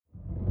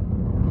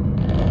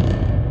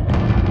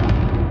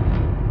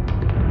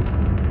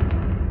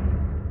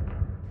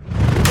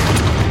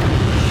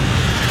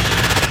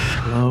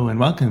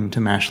welcome to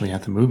Mashley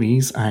at the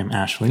Movies. I'm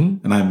Ashley.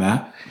 And I'm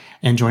Matt.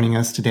 And joining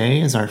us today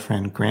is our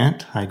friend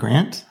Grant. Hi,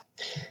 Grant.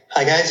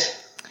 Hi,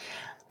 guys.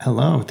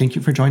 Hello. Thank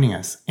you for joining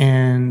us.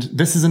 And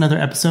this is another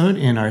episode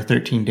in our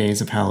 13 Days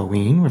of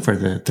Halloween. For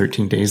the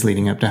 13 days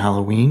leading up to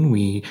Halloween,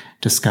 we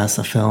discuss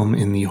a film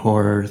in the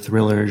horror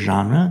thriller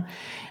genre.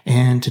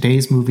 And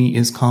today's movie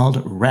is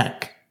called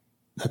Wreck.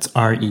 That's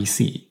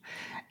R-E-C.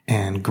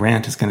 And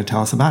Grant is going to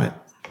tell us about it.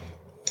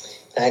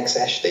 Thanks,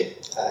 Ashley.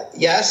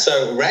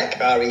 So Wreck,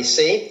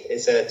 R-E-C,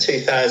 is a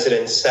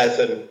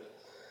 2007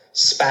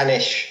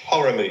 Spanish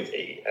horror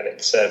movie, and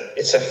it's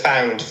a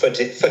found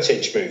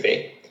footage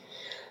movie.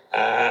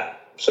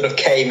 Sort of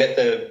came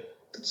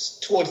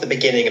towards the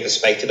beginning of the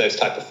spate of those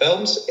type of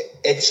films.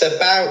 It's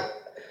about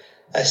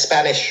a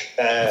Spanish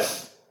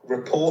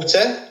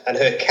reporter and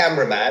her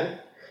cameraman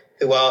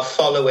who are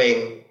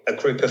following a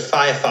group of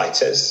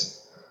firefighters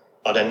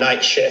on a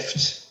night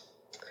shift.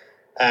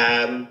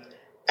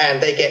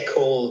 And they get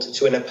called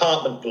to an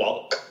apartment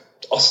block,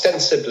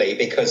 ostensibly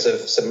because of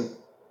some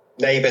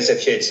neighbours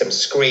have heard some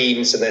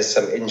screams and there's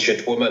some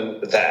injured woman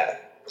there.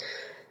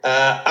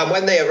 And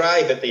when they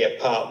arrive at the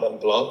apartment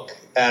block,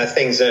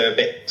 things are a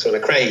bit sort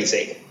of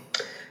crazy.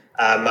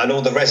 And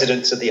all the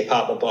residents of the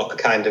apartment block are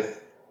kind of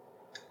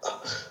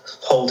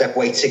holed up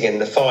waiting in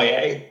the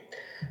foyer.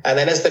 And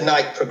then as the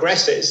night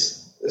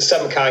progresses,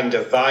 some kind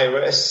of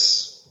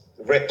virus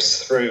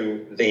rips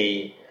through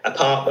the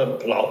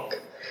apartment block.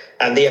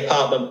 And the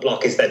apartment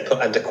block is then put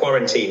under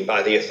quarantine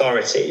by the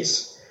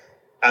authorities.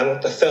 And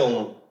what the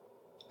film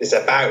is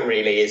about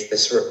really is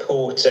this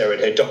reporter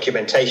and her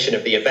documentation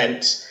of the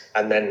event,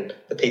 and then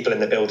the people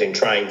in the building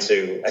trying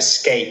to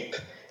escape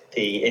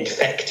the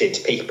infected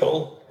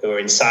people who are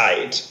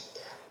inside.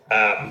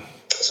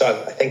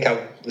 So I think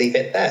I'll leave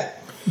it there.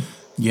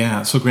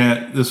 Yeah, so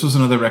Grant, this was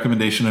another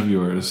recommendation of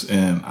yours,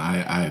 and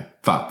I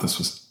thought this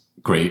was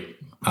great.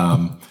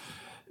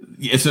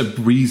 It's a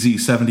breezy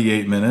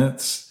 78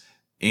 minutes.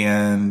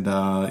 And,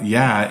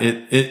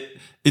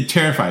 it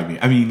terrified me.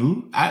 I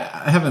mean,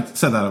 I haven't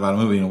said that about a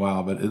movie in a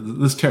while, but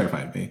this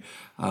terrified me,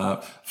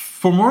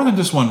 for more than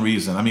just one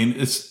reason. I mean,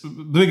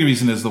 the big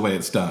reason is the way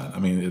it's done. I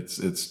mean,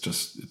 it's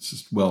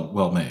just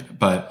well made,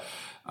 but,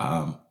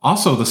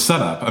 also the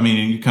setup. I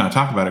mean, you kind of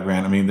talk about it,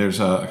 Grant. I mean,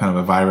 there's a kind of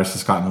a virus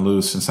that's gotten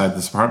loose inside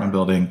this apartment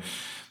building,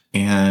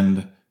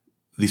 and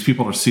these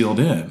people are sealed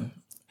in.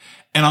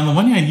 And on the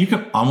one hand, you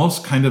can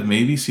almost kind of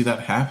maybe see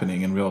that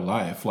happening in real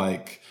life.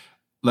 Like,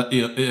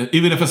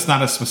 even if it's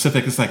not as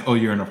specific, it's like, oh,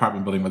 you're in an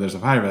apartment building where there's a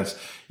virus.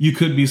 You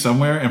could be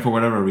somewhere, and for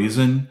whatever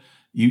reason,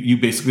 you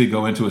basically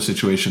go into a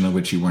situation in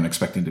which you weren't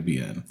expecting to be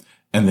in.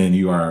 And then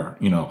you are,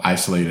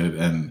 isolated.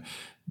 And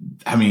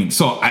I mean,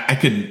 so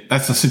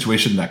that's a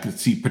situation that I could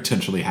see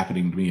potentially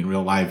happening to me in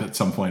real life at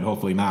some point,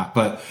 hopefully not.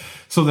 But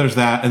so there's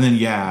that. And then,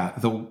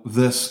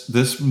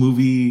 this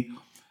movie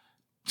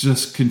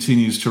just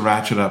continues to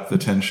ratchet up the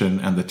tension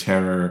and the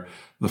terror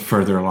the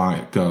further along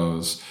it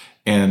goes.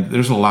 And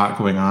there's a lot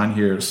going on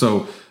here.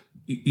 So,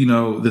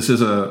 this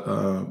is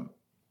the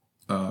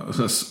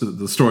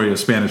story of a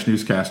Spanish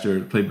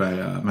newscaster played by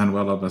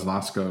Manuela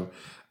Velasco.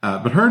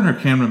 But her and her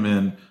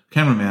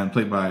cameraman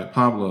played by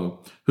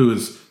Pablo,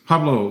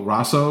 Pablo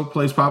Rosso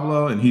plays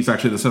Pablo, and he's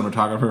actually the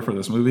cinematographer for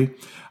this movie.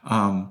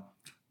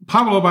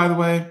 Pablo, by the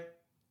way,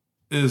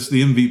 is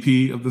the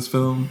MVP of this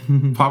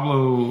film.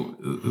 Pablo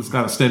has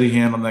got a steady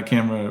hand on that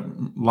camera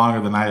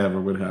longer than I ever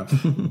would have.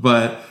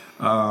 But,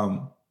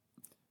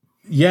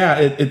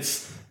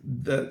 it's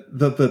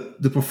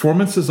the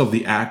performances of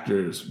the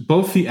actors,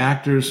 both the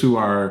actors who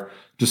are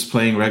just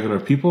playing regular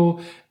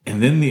people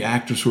and then the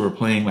actors who are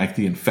playing like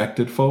the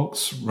infected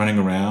folks running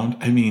around.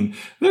 I mean,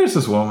 there's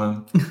this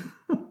woman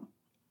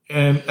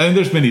and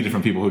there's many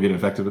different people who get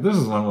infected, but this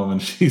is one woman.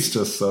 She's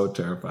just so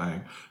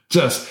terrifying.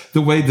 Just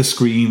the way the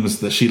screams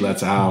that she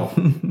lets out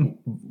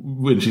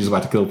when she's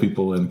about to kill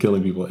people and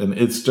killing people. And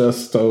it's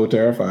just so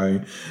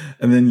terrifying.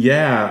 And then,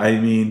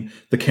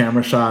 the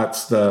camera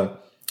shots,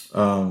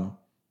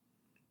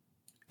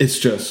 it's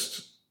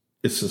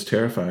just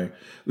terrifying.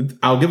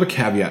 I'll give a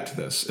caveat to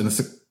this, and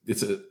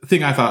it's a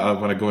thing I thought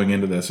of when going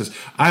into this. Is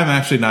I'm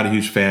actually not a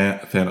huge fan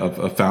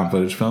of found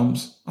footage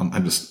films.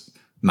 I'm just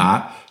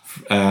not.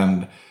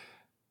 And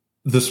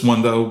this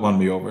one though won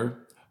me over.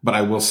 But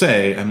I will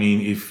say, I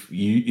mean,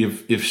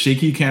 if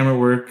shaky camera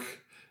work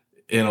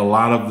and a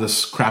lot of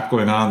this crap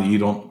going on that you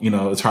don't,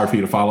 it's hard for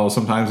you to follow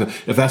sometimes.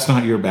 If that's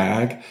not your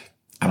bag,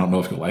 I don't know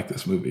if you'll like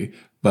this movie,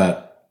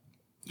 but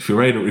if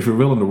you're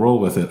willing to roll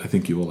with it, I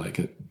think you will like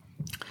it.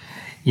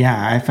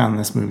 Yeah, I found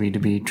this movie to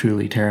be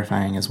truly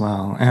terrifying as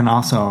well. And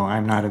also,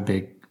 I'm not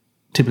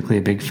typically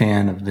a big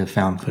fan of the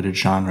found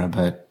footage genre,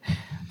 but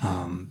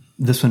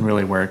this one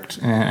really worked.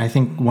 And I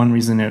think one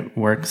reason it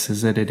works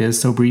is that it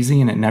is so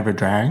breezy and it never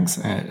drags.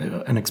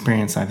 An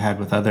experience I've had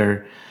with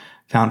other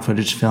found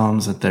footage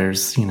films that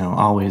there's,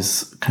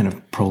 always kind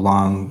of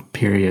prolonged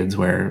periods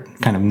where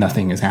kind of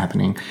nothing is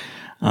happening.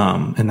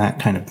 And that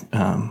kind of,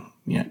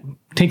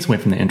 takes away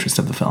from the interest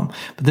of the film.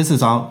 But this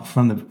is all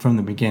from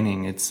the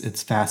beginning.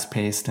 It's fast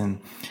paced, and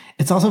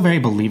it's also very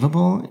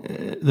believable.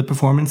 The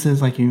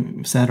performances, like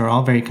you said, are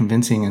all very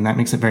convincing, and that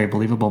makes it very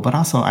believable. But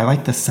also, I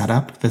like the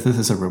setup that this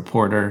is a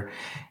reporter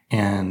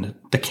and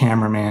the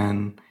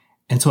cameraman.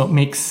 And so it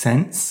makes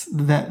sense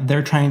that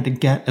they're trying to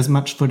get as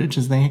much footage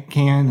as they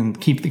can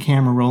and keep the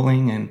camera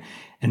rolling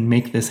and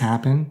make this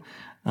happen.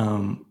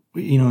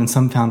 In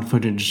some found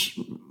footage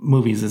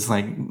movies, it's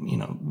like,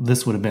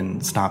 this would have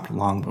been stopped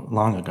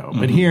long ago. Mm-hmm.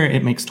 But here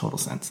it makes total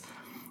sense.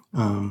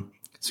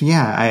 So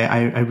yeah,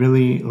 I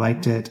really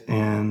liked it.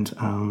 And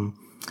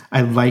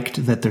I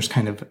liked that there's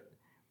kind of,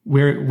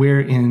 we're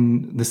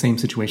in the same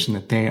situation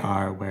that they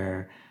are,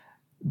 where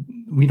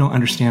we don't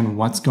understand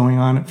what's going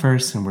on at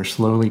first, and we're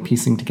slowly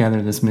piecing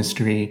together this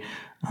mystery.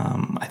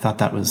 I thought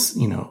that was,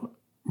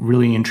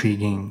 really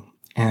intriguing,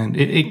 and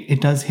it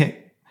does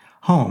hit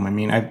home. I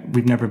mean,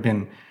 we've never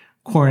been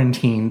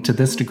quarantined to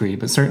this degree,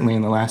 but certainly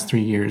in the last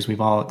 3 years, we've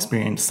all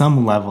experienced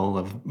some level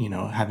of,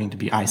 having to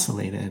be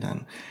isolated,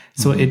 and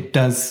so it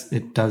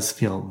does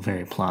feel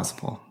very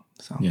plausible.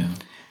 So yeah.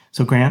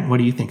 So Grant, what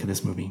do you think of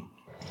this movie?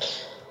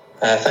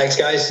 Thanks,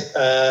 guys.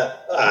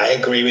 I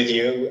agree with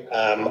you.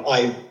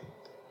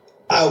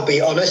 I'll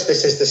be honest,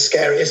 this is the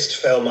scariest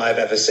film I've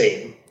ever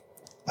seen.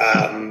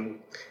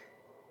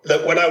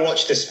 That when I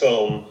watched this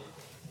film,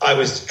 I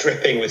was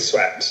dripping with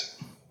sweat.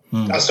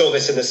 I saw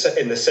this in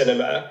the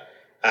cinema,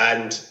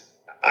 and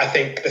I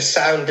think the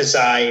sound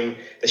design,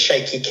 the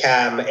shaky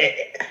cam. You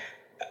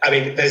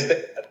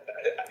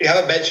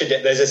haven't mentioned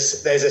it.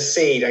 There's a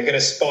scene. I'm going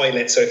to spoil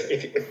it. So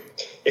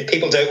if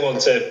people don't want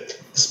to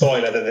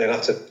spoil it, then they'll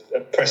have to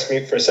press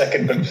mute for a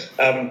second. But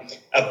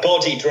a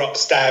body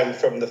drops down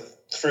from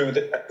through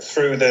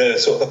the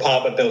sort of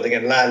apartment building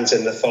and lands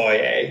in the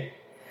foyer.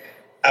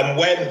 And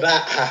when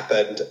that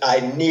happened, I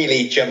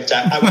nearly jumped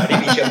out. I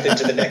nearly jumped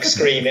into the next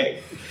screening.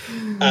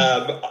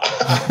 And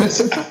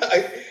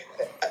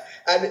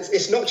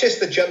it's not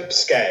just the jump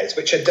scares,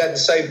 which are done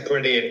so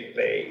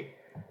brilliantly.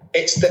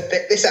 It's that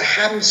there's a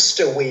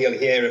hamster wheel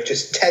here of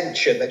just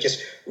tension that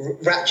just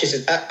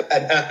ratchets up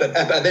and up and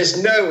up, and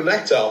there's no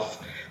let off.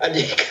 And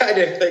you kind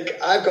of think,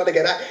 I've got to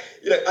get out.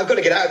 I've got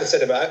to get out of the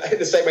cinema in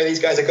the same way these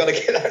guys have got to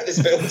get out of this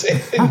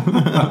building.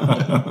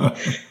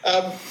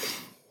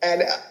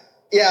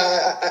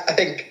 I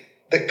think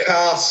the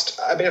cast.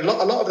 I mean, a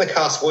lot of the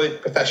cast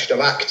weren't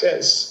professional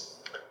actors.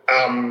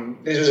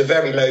 This was a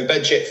very low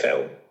budget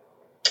film.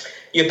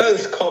 You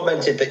both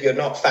commented that you're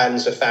not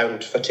fans of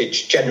found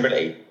footage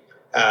generally,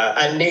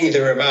 and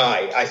neither am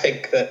I. I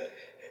think that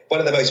one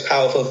of the most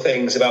powerful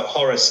things about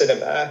horror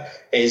cinema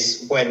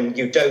is when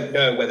you don't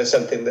know whether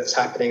something that's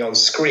happening on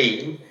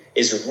screen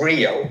is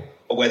real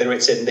or whether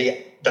it's in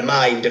the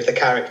mind of the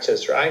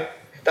characters, right?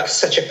 That's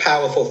such a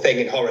powerful thing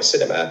in horror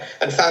cinema,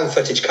 and found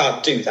footage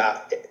can't do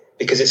that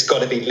because it's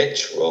got to be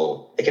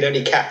literal. It can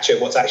only capture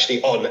what's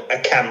actually on a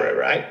camera,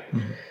 right?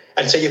 Mm-hmm.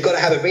 And so you've got to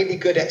have a really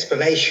good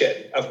explanation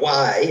of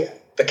why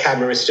the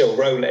camera is still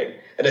rolling.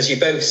 And as you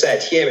both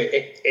said, here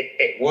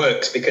it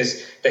works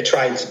because they're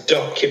trying to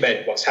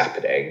document what's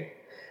happening.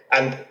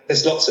 And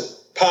there's lots of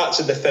parts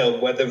of the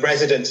film where the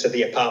residents of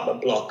the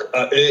apartment block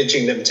are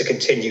urging them to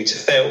continue to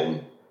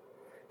film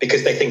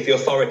because they think the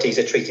authorities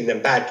are treating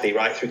them badly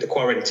right through the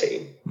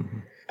quarantine. Mm-hmm.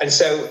 And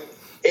so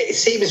it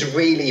seems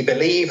really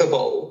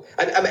believable.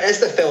 And I mean,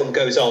 as the film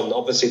goes on,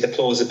 obviously the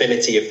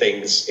plausibility of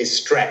things is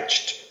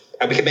stretched.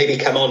 And we can maybe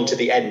come on to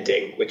the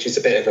ending, which is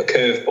a bit of a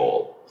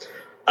curveball.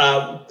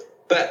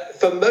 But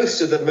for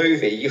most of the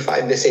movie, you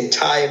find this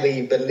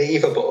entirely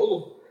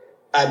believable.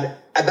 And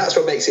that's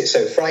what makes it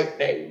so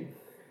frightening.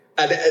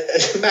 And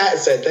as Matt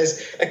said,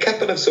 there's a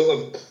couple of sort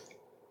of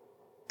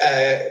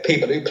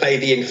people who play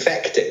the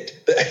infected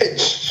that are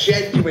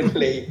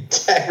genuinely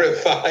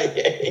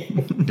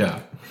terrifying.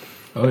 Yeah.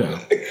 Oh, yeah.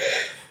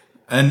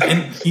 And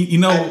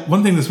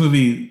one thing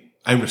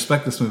I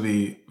respect this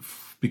movie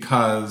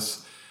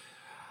because,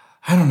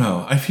 I don't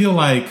know, I feel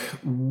like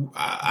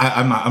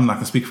I'm not going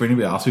to speak for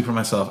anybody. I'll speak for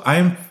myself. I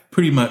am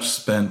pretty much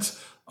spent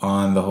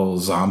on the whole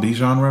zombie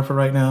genre for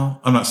right now.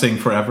 I'm not saying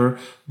forever,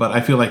 but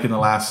I feel like in the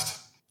last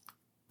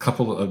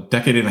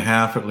decade and a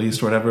half at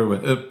least, or whatever,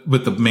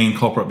 with the main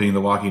culprit being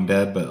The Walking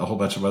Dead, but a whole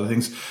bunch of other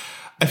things,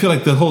 I feel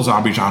like the whole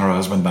zombie genre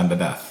has been done to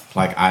death.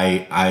 Like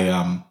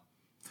I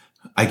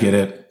get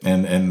it,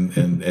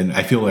 and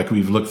I feel like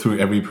we've looked through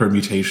every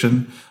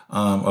permutation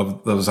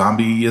of those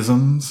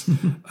zombie-isms,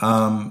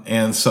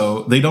 and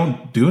so they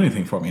don't do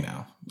anything for me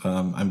now.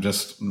 I'm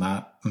just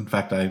not. In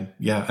fact, I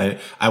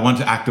want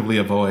to actively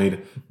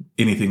avoid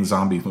anything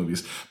zombie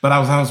movies. But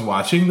as I was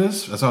watching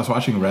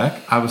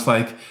Rec, I was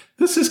like,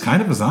 this is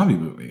kind of a zombie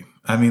movie.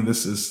 I mean,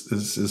 this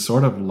is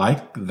sort of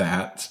like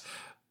that,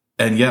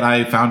 and yet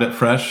I found it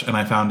fresh and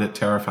I found it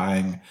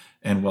terrifying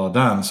and well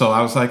done. So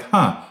I was like,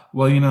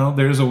 well,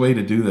 there's a way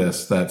to do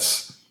this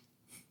that's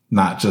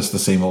not just the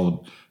same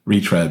old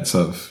retreads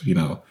of,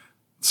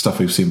 stuff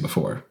we've seen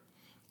before.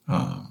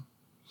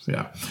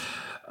 Yeah.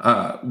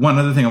 One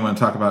other thing I want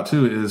to talk about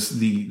too is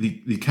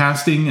the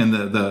casting and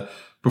the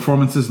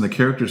performances and the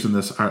characters in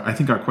this I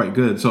think are quite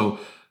good. So,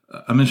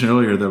 I mentioned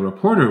earlier, the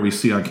reporter we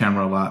see on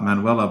camera a lot,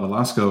 Manuela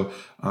Velasco,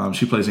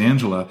 she plays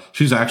Angela.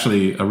 She's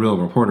actually a real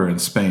reporter in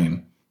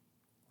Spain.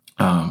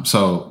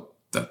 So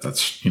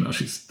that's,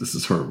 this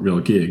is her real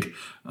gig.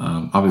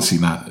 Obviously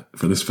not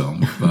for this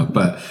film,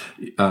 but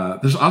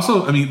there's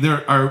also,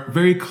 there are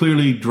very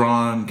clearly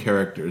drawn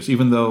characters,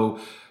 even though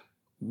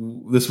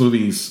this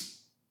movie's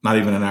not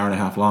even an hour and a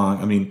half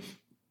long.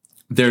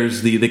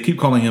 They keep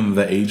calling him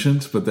the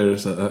agent, but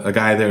there's a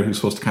guy there who's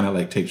supposed to kind of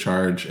like take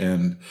charge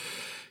and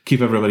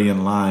keep everybody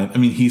in line.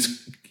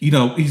 He's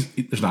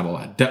there's not a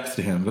lot of depth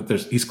to him, but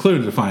he's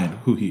clearly defined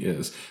who he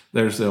is.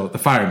 There's the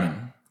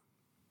fireman.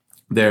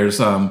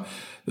 There's an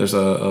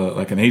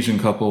Asian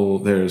couple.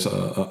 There's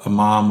a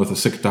mom with a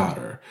sick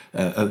daughter.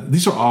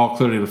 These are all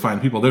clearly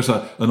defined people. There's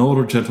an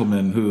older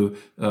gentleman who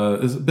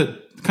is a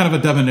bit kind of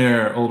a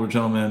debonair older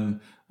gentleman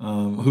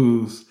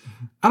who's,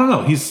 I don't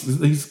know,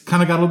 he's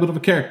kind of got a little bit of a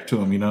character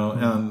to him,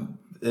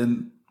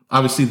 and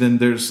obviously then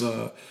there's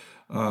the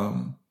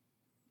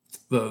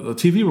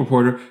TV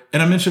reporter,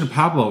 and I mentioned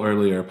Pablo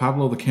earlier,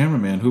 Pablo the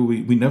cameraman, who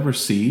we never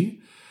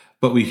see,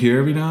 but we hear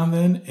every now and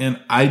then, and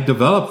I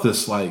developed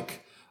this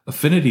like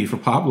affinity for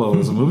Pablo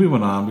as the movie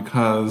went on,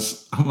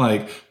 because I'm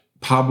like,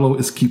 Pablo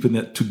is keeping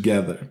it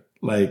together.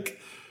 Like,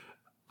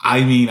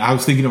 I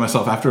was thinking to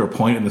myself after a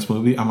point in this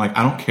movie, I'm like,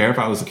 I don't care if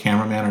I was a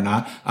cameraman or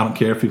not. I don't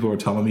care if people were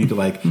telling me to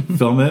like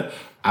film it.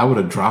 I would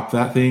have dropped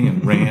that thing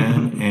and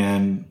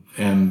ran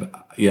and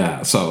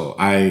yeah. So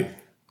I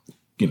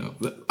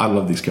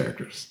love these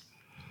characters.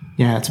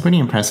 Yeah, it's pretty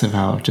impressive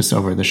how just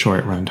over the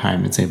short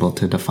runtime it's able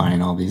to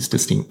define all these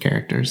distinct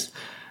characters.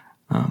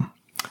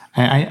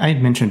 I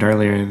had mentioned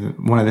earlier,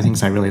 one of the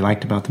things I really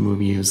liked about the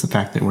movie is the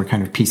fact that we're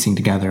kind of piecing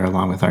together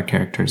along with our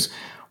characters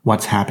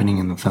what's happening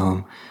in the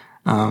film.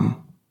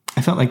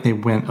 I felt like they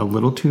went a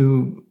little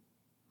too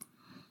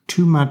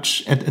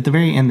much at the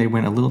very end. They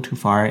went a little too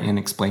far in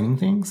explaining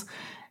things,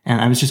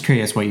 and I was just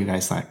curious what you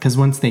guys thought, because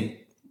once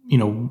they,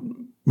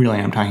 really,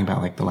 I'm talking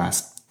about like the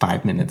last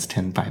 5 minutes,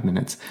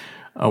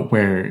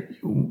 where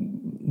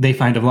they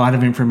find a lot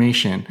of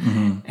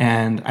information,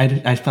 and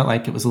I felt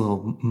like it was a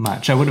little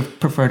much. I would have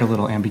preferred a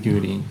little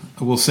ambiguity.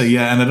 I will say,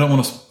 yeah, and I don't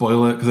want to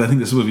spoil it because I think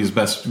this movie is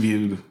best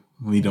viewed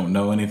when you don't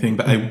know anything.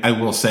 But I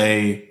will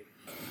say,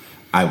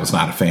 I was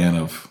not a fan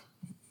of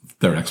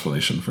their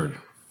explanation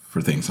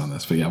for things on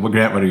this. But yeah,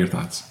 Grant, what are your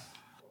thoughts?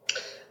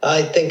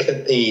 I think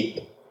that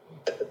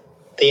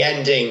the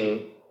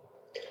ending,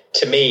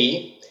 to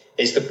me,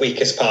 is the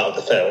weakest part of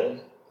the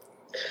film.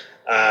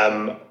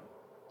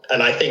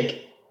 And I think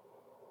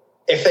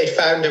if they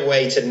found a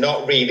way to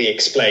not really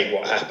explain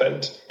what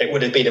happened, it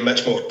would have been a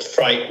much more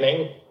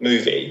frightening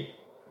movie.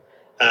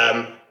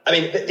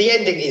 The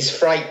ending is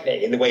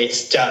frightening in the way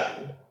it's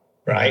done.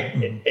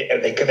 Right,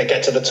 they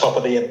get to the top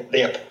of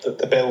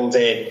the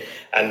building,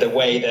 and the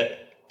way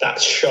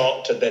that's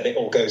shot, and then it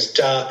all goes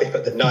dark. They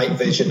put the night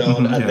vision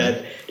on, and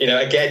then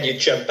again you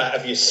jump out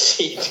of your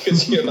seat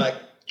because you're like,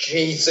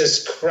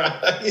 Jesus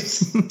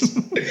Christ,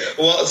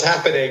 what's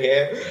happening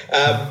here?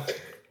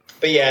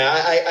 But yeah,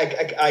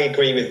 I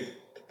agree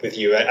with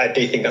you. I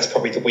do think that's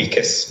probably the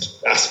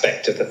weakest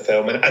aspect of the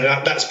film, and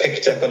that's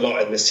picked up a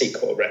lot in the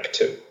sequel, Rec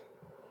 2.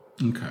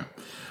 Okay,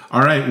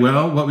 all right.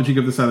 Well, what would you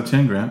give this out of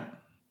 10, Grant?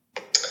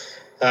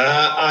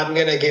 I'm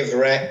going to give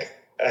Rec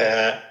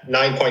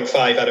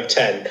 9.5 out of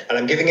 10. And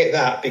I'm giving it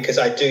that because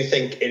I do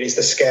think it is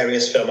the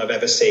scariest film I've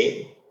ever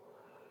seen.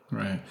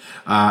 Right.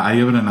 I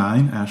give it a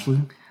 9,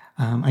 Ashley.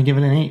 I give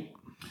it an 8.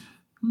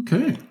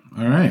 Okay.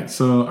 All right.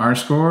 So our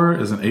score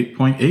is an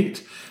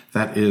 8.8.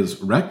 That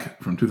is Rec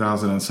from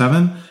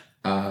 2007,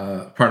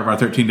 part of our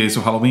 13 Days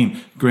of Halloween.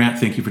 Grant,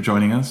 thank you for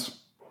joining us.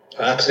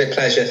 Absolute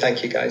pleasure.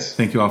 Thank you, guys.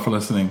 Thank you all for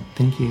listening.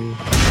 Thank you.